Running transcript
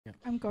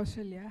I'm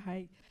Kaushalya.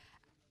 Hi.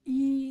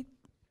 Ee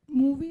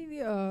movie,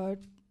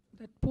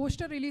 that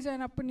poster release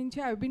అయినప్పటి నుంచి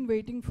I've been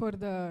waiting for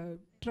the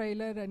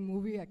trailer and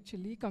movie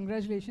actually.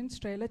 Congratulations,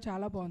 trailer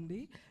చాలా బాగుంది.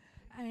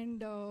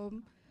 And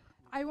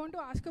I want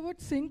to ask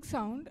about sync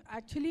sound.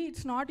 Actually,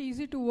 it's not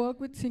easy to work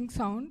with sync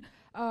sound.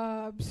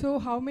 So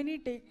how many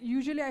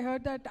usually I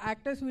heard that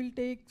actors will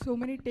take so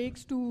many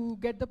takes to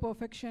get the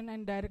perfection,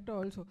 and director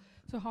also.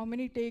 So how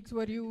many takes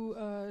were you,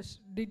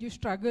 did you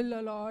struggle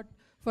a lot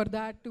for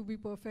that to be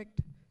perfect,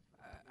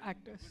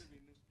 actors?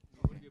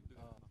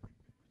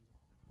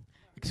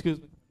 Excuse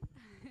me.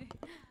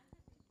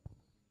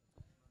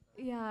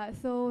 Yeah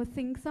so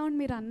sync sound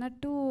మీరు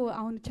అన్నట్టు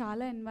అవును,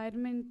 చాలా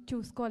environment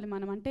చూసుకోవాలి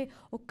మనం. అంటే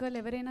ఒక్కరు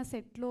ఎవరైనా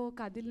సెట్లో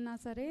కదిలినా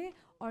సరే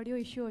ఆడియో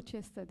ఇష్యూ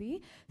వచ్చేస్తుంది.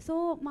 సో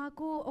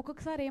మాకు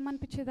ఒక్కొక్కసారి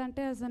ఏమనిపించేది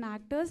అంటే యాజ్ అన్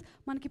యాక్టర్స్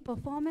మనకి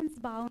పర్ఫార్మెన్స్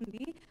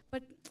బాగుంది,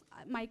 బట్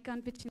మైక్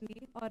కనిపించింది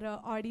ఆర్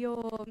ఆడియో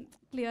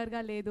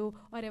క్లియర్గా లేదు,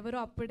 ఆర్ ఎవరో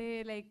అప్పుడే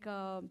like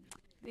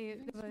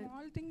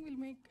Small thing will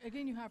make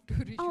again you have to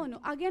reshoot. అవును,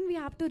 again we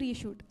have to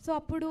reshoot. So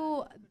అప్పుడు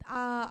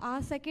ఆ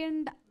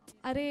సెకండ్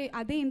అరే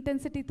అదే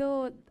ఇంటెన్సిటీతో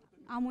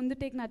ఆ ముందు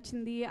టేక్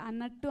నచ్చింది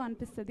అన్నట్టు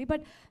అనిపిస్తుంది.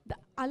 బట్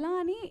అలా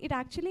అని ఇట్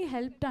యాక్చువల్లీ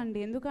హెల్ప్డ్ అండి,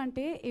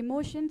 ఎందుకంటే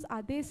ఎమోషన్స్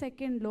అదే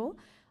సెకండ్లో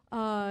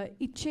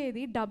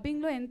ఇచ్చేది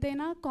డబ్బింగ్లో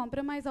ఎంతైనా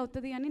కాంప్రమైజ్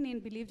అవుతుంది అని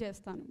నేను బిలీవ్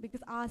చేస్తాను.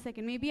 బికాస్ ఆ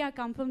second maybe I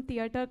come from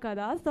theatre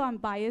కదా, so I'm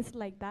biased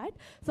like that.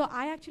 So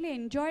I actually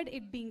enjoyed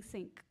it being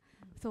sync.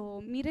 So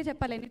మీరే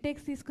చెప్పాలి ఎన్ని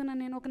టేక్స్ తీసుకున్నా,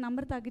 నేను ఒక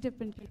నంబర్ తగ్గి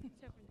చెప్పండి.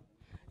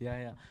 యా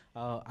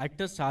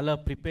యాక్టర్స్ చాలా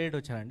ప్రిపేర్డ్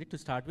వచ్చారండి. To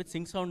start with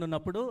sync sound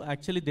ఉన్నప్పుడు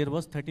actually there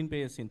was 13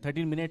 pages scene,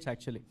 13 minutes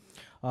actually.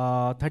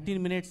 13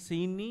 minutes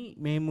సీన్ని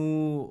మేము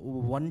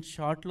 1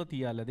 shotలో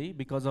తీయాలి. అది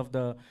బికాస్ ఆఫ్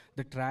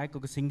ద ట్రాక్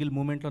ఒక సింగిల్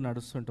మూమెంట్లో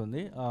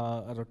నడుస్తుంటుంది,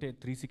 రొటేట్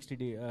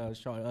 360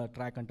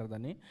 ట్రాక్ అంటారు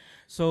దాన్ని.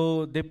 So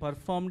they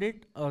performed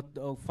it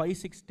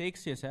 5-6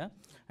 takes చేశా,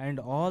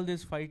 and all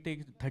this 5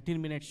 takes 13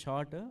 minutes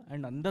short,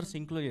 and అందరు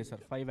సింక్లో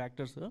చేశారు 5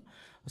 actors.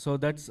 సో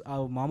దట్స్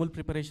మామూలు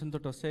ప్రిపరేషన్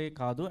తోటి వస్తే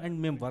కాదు. అండ్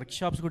మేము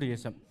వర్క్షాప్స్ కూడా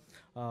చేసాం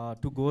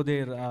టు గో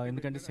దేర్,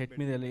 ఎందుకంటే సెట్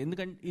మీద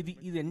ఎందుకంటే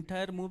ఇది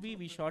entire movie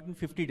we shot in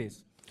 50 days.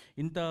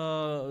 ఇంత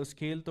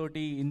స్కేల్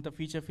తోటి ఇంత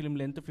ఫీచర్ ఫిల్మ్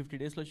లెంత్ 50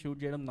 daysలో షూట్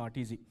చేయడం నాట్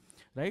ఈజీ,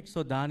 రైట్? సో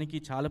దానికి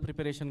చాలా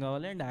ప్రిపరేషన్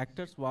కావాలి, అండ్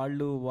యాక్టర్స్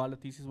వాళ్ళ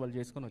థీసిస్ వాళ్ళు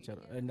చేసుకొని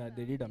వచ్చారు, and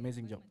they did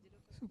amazing job.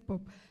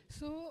 Superb.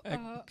 So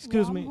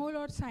excuse me, wormhole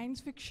or science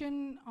fiction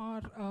or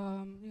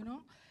you know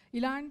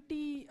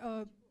ilanti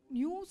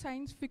new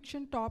science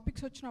fiction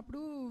topics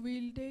vachinappudu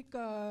we'll take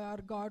our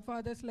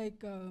godfathers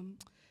like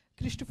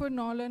Christopher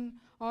Nolan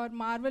or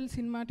Marvel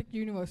Cinematic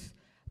Universe,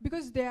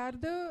 because they are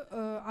the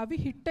avi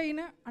hit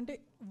aina ante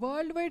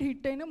worldwide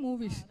hit aina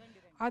movies.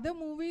 Other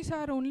movies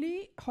are only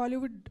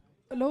Hollywood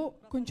lo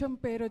koncham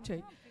peru vachai,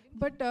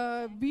 but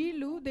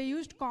veelu they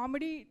used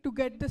comedy to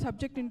get the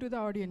subject into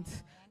the audience.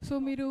 So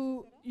మీరు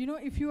you know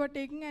if you are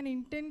taking an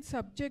intense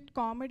subject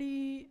comedy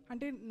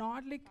అంటే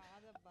not like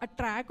a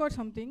track or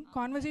something,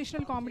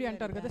 conversational comedy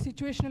అంటారు కదా,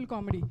 situational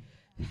comedy,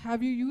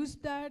 have you used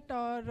that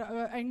or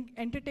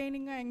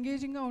entertaining గా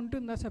engaging గా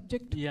ఉంటుందా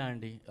subject? Yeah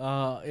అండి,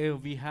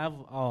 we have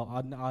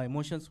ఆ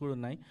emotions కూడా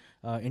ఉన్నాయి.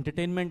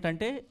 ఎంటర్టైన్మెంట్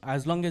అంటే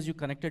as long as you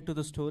connected to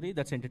the story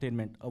that's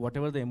entertainment, what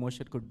ever the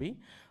emotion could be,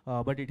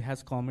 but it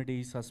has comedy,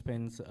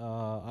 suspense,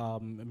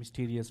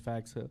 mysterious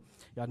facts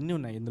అన్నీ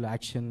ఉన్నాయి ఇందులో.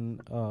 Action,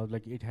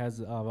 like it has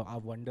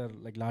wonder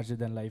like larger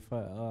than life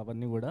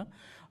అవన్నీ కూడా.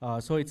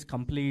 So it's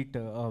complete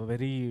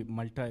very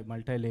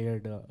multi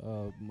layered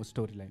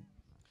story line.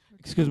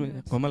 Excuse me,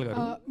 Komal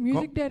garu.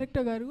 Music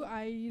director garu,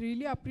 I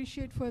really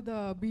appreciate for the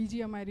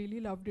BGM. I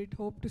really loved it.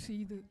 Hope to see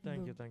the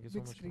Thank you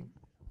so much.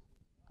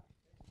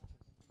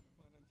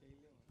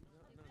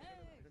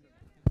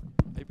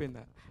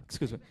 అయిపోయిందా?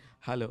 Excuse me.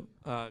 Hello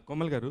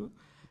Komal గారు,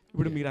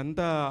 ఇప్పుడు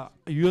మీరంతా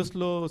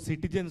యూఎస్లో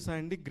citizens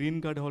అండి, green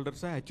card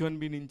holders,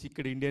 H1B నుంచి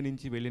ఇక్కడ India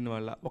నుంచి వెళ్ళిన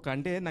వాళ్ళ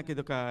అంటే నాకు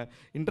ఇది ఒక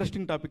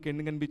ఇంట్రెస్టింగ్ టాపిక్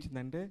ఎందుకు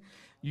అనిపించిందంటే,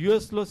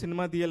 యూఎస్లో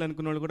సినిమా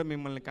తీయాలనుకున్న వాళ్ళు కూడా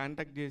మిమ్మల్ని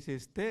కాంటాక్ట్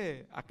చేసేస్తే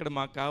అక్కడ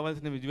మాకు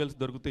కావాల్సిన విజువల్స్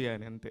దొరుకుతాయి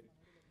అని, అంతే.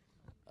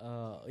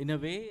 ఇన్ అ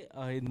వే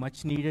ఇది మచ్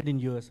నీడెడ్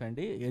ఇన్ యూఎస్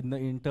అండి.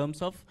 In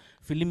terms of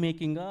film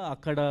making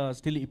అక్కడ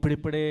స్టిల్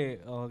ఇప్పుడిప్పుడే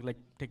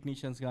లైక్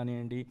టెక్నీషియన్స్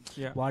కానివ్వండి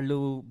వాళ్ళు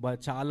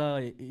చాలా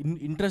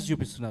ఇంట్రెస్ట్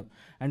చూపిస్తున్నారు,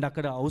 అండ్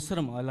అక్కడ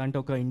అవసరం అలాంటి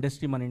ఒక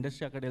ఇండస్ట్రీ. మన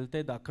ఇండస్ట్రీ అక్కడ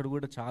వెళ్తే అక్కడ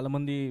కూడా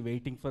చాలామంది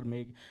వెయిటింగ్ ఫర్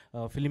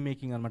ఫిల్మ్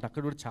మేకింగ్ అనమాట.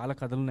 అక్కడ కూడా చాలా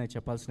కథలు ఉన్నాయి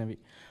చెప్పాల్సినవి.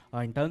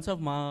 ఇన్ టర్మ్స్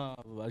ఆఫ్ మా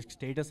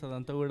స్టేటస్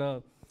అదంతా కూడా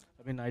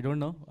I mean I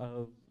don't know.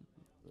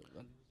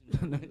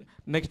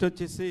 Next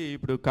వచ్చేసి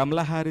ఇప్పుడు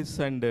కమలా హారిస్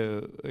అండ్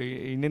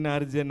ఇండియన్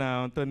ఆరిజిన్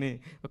తో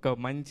ఒక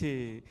మంచి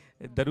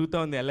జరుగుతూ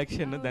ఉంది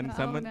ఎలక్షన్,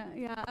 దానికి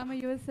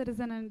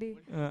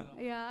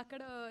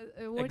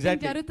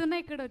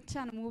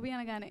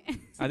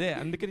అదే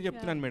అందుకని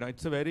చెప్తున్నాను మేడం.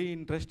 ఇట్స్ వెరీ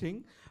ఇంట్రెస్టింగ్,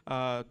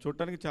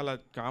 చూడటానికి చాలా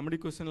కామెడీ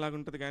క్వశ్చన్ లాగా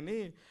ఉంటుంది. కానీ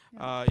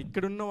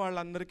ఇక్కడున్న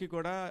వాళ్ళందరికీ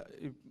కూడా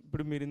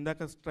ఇప్పుడు మీరు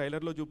ఇందాక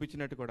ట్రైలర్లో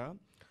చూపించినట్టు కూడా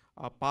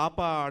ఆ పాప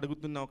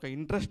అడుగుతున్న ఒక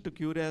ఇంట్రెస్ట్,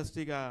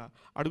 క్యూరియాసిటీగా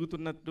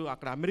అడుగుతున్నట్టు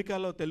అక్కడ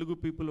అమెరికాలో తెలుగు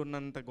పీపుల్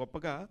ఉన్నంత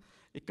గొప్పగా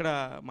ఇక్కడ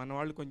మన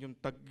వాళ్ళు కొంచెం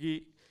తగ్గి,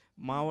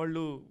 మా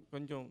వాళ్ళు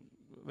కొంచెం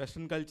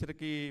వెస్ట్రన్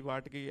కల్చర్కి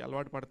వాటికి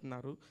అలవాటు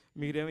పడుతున్నారు,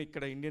 మీరేమో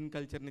ఇక్కడ ఇండియన్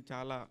కల్చర్ని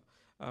చాలా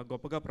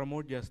గొప్పగా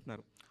ప్రమోట్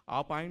చేస్తున్నారు. ఆ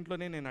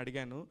పాయింట్లోనే నేను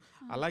అడిగాను.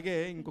 అలాగే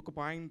ఇంకొక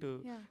పాయింట్,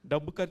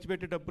 డబ్బు ఖర్చు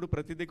పెట్టేటప్పుడు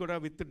ప్రతిదీ కూడా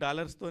విత్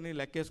డాలర్స్తోని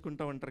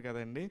లెక్కేసుకుంటూ ఉంటారు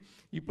కదండి.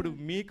 ఇప్పుడు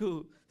మీకు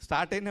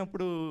స్టార్ట్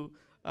అయినప్పుడు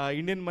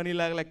ఇండియన్ మనీ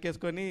లాగా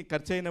లెక్కేసుకొని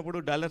ఖర్చు అయినప్పుడు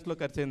డాలర్స్లో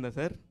ఖర్చు అయిందా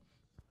sir?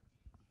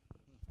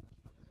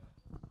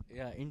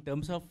 Yeah, in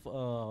terms of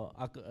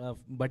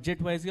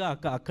budget వైజ్గా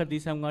అక్కడ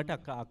తీసాం కాబట్టి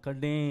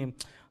అక్కడనే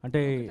అంటే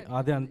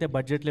అదే అంతే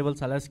బడ్జెట్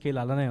లెవెల్స్ అలా స్కేల్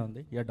అలానే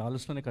ఉంది. యా,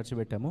 డాలర్స్లోనే ఖర్చు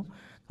పెట్టాము.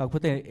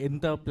 కాకపోతే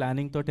ఎంత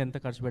ప్లానింగ్ తోటి ఎంత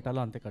ఖర్చు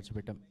పెట్టాలో అంతే ఖర్చు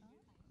పెట్టాం.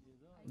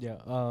 యా,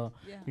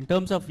 ఇన్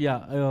టర్మ్స్ ఆఫ్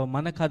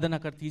మన కథను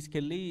అక్కడ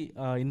తీసుకెళ్ళి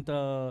ఇంత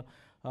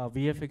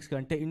విఎఫ్ఎక్స్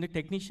అంటే ఇన్ని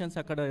టెక్నీషియన్స్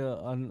అక్కడ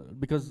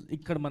బికాజ్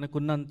ఇక్కడ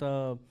మనకున్నంత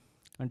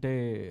అంటే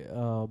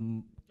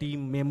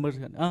టీమ్ మెంబర్స్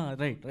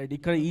రైట్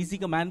ఇక్కడ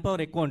ఈజీగా మ్యాన్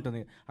పవర్ ఎక్కువ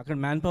ఉంటుంది, అక్కడ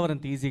మ్యాన్ పవర్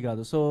అంత ఈజీ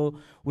కాదు. సో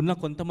ఉన్న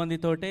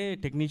కొంతమందితోటే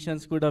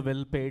టెక్నీషియన్స్ కూడా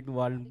వెల్ పెయిడ్,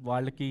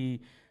 వాళ్ళకి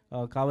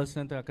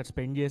కావాల్సినంత అక్కడ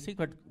స్పెండ్ చేసి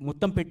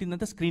మొత్తం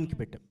పెట్టిందంతా స్క్రీన్కి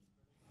పెట్టాం.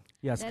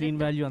 యా, స్క్రీన్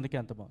వాల్యూ అందుకే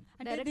అంత బాగుంది.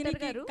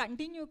 అంటే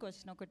కంటిన్యూ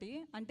క్వశ్చన్ ఒకటి,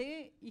 అంటే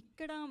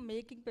ఇక్కడ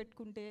మేకింగ్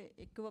పెట్టుకుంటే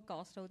ఎక్కువ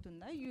కాస్ట్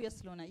అవుతుందా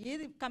యూఎస్లోనా?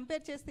 ఏది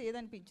కంపేర్ చేస్తే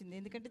ఏదనిపించింది?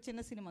 ఎందుకంటే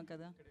చిన్న సినిమా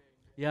కదా.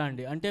 యా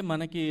అండి, అంటే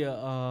మనకి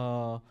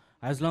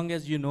as long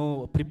as you know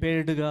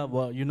ప్రిపేర్డ్గా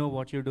you know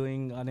what you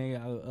doing అనే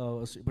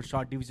ఇప్పుడు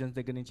షార్ట్ డివిజన్స్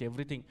దగ్గర నుంచి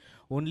ఎవ్రీథింగ్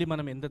ఓన్లీ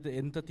మనం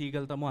ఎంత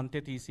తీయగలుగుతామో అంతే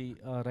తీసి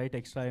రైట్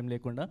ఎక్స్ట్రా ఏం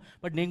లేకుండా.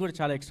 బట్ నేను కూడా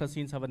చాలా ఎక్స్ట్రా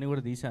సీన్స్ అవన్నీ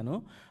కూడా తీశాను.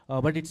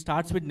 But it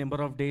starts with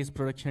number of days,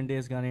 production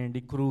days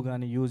కానివ్వండి, క్రూ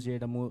కానీ యూజ్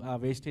చేయడము, ఆ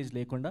వేస్టేజ్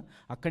లేకుండా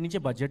అక్కడి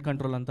నుంచే బడ్జెట్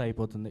కంట్రోల్ అంతా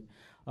అయిపోతుంది.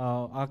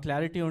 ఆ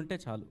క్లారిటీ ఉంటే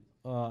చాలు.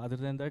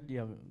 Other then that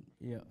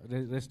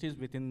rest is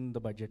with in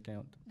the బడ్జెట్లే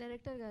ఉంటుంది.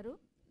 డైరెక్టర్ గారు,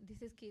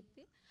 దిస్ ఇస్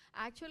కీర్తి.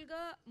 యాక్చువల్గా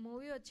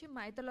మూవీ వచ్చి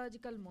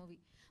మైథలాజికల్ మూవీ,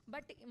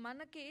 బట్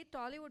మనకి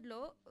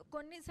టాలీవుడ్లో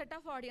కొన్ని సెట్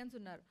ఆఫ్ ఆడియన్స్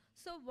ఉన్నారు.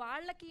 సో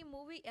వాళ్ళకి ఈ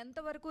మూవీ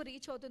ఎంతవరకు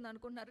రీచ్ అవుతుంది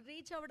అనుకుంటున్నారు?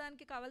 రీచ్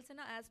అవ్వడానికి కావాల్సిన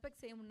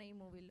ఆస్పెక్ట్స్ ఏమున్నాయి ఈ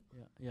మూవీలో?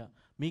 యా,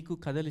 మీకు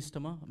కథలు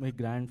ఇష్టమా? మీ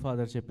గ్రాండ్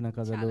ఫాదర్ చెప్పిన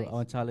కథలు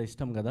చాలా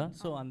ఇష్టం కదా.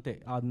 సో అంతే,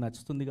 అది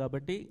నచ్చుతుంది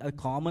కాబట్టి అది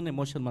కామన్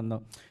ఎమోషన్.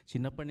 మనం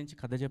చిన్నప్పటి నుంచి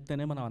కథ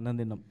చెప్తేనే మనం అన్నం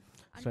తిన్నాం.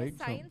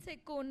 సైన్స్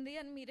ఎక్కువ ఉంది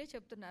అని మీరే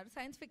చెప్తున్నారు,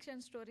 సైన్స్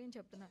ఫిక్షన్ స్టోరీ అని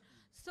చెప్తున్నారు.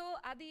 సో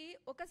అది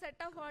ఒక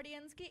సెట్ ఆఫ్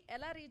ఆడియన్స్కి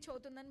ఎలా రీచ్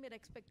అవుతుందని మీరు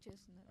ఎక్స్పెక్ట్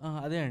చేస్తున్నారు?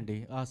 అదే అండి,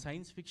 ఆ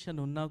సైన్స్ ఫిక్షన్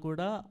ఉన్నా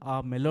కూడా ఆ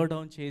మెలో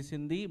డౌన్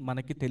చేసింది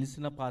మనకి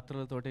తెలిసిన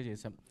పాత్రలతోటే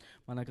చేసాం.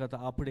 మనకు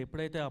అప్పుడు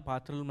ఎప్పుడైతే ఆ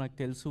పాత్రలు మనకు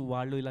తెలుసు,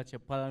 వాళ్ళు ఇలా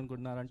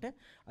చెప్పాలనుకుంటున్నారంటే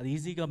అది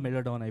ఈజీగా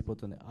మెలో డౌన్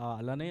అయిపోతుంది.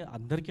 అలానే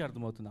అందరికీ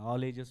అర్థమవుతుంది.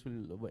 All ages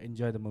will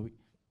enjoy the movie.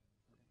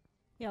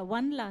 Yeah,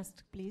 one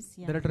last please.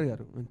 Director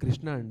గారు,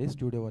 కృష్ణ అండి,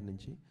 స్టూడియో 1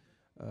 నుంచి.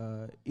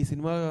 ఈ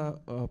సినిమా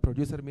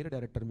ప్రొడ్యూసర్ మీరే,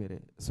 డైరెక్టర్ మీరే.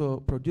 సో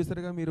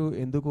ప్రొడ్యూసర్గా మీరు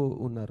ఎందుకు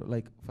ఉన్నారు?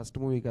 లైక్ ఫస్ట్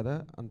మూవీ కదా,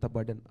 అంత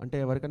బర్డెన్ అంటే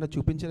ఎవరికైనా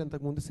చూపించారు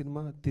ఇంతకుముందు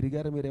సినిమా?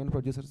 తిరిగారు మీరు ఏమైనా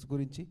ప్రొడ్యూసర్స్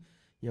గురించి?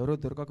 ఎవరో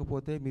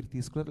దొరకకపోతే మీరు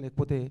తీసుకున్నారు,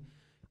 లేకపోతే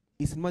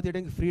ఈ సినిమా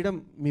తీయడానికి ఫ్రీడమ్,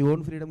 మీ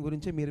ఓన్ ఫ్రీడమ్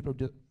గురించే మీరు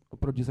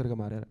ప్రొడ్యూసర్గా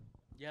మారారు?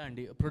 యా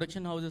అండి,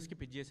 ప్రొడక్షన్ హౌసెస్కి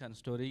పిచ్ చేశాను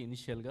స్టోరీ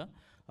ఇనిషియల్గా.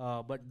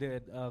 బట్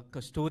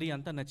స్టోరీ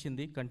అంతా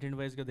నచ్చింది, కంటెంట్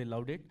వైజ్గా they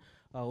loved it.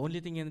 Only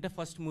thing ఏంటంటే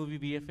ఫస్ట్ మూవీ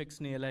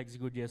విఎఫ్ఎక్స్ని ఎలా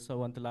ఎగ్జిక్యూట్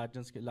చేస్తావు, అంత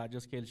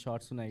లార్జర్ స్కేల్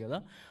షార్ట్స్ ఉన్నాయి కదా.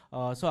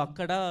 సో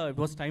అక్కడ it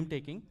was time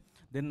taking.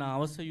 Then నా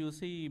అవస్థ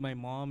చూసి my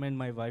mom and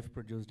my wife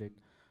produced it.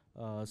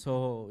 So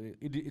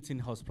it's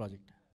in house project.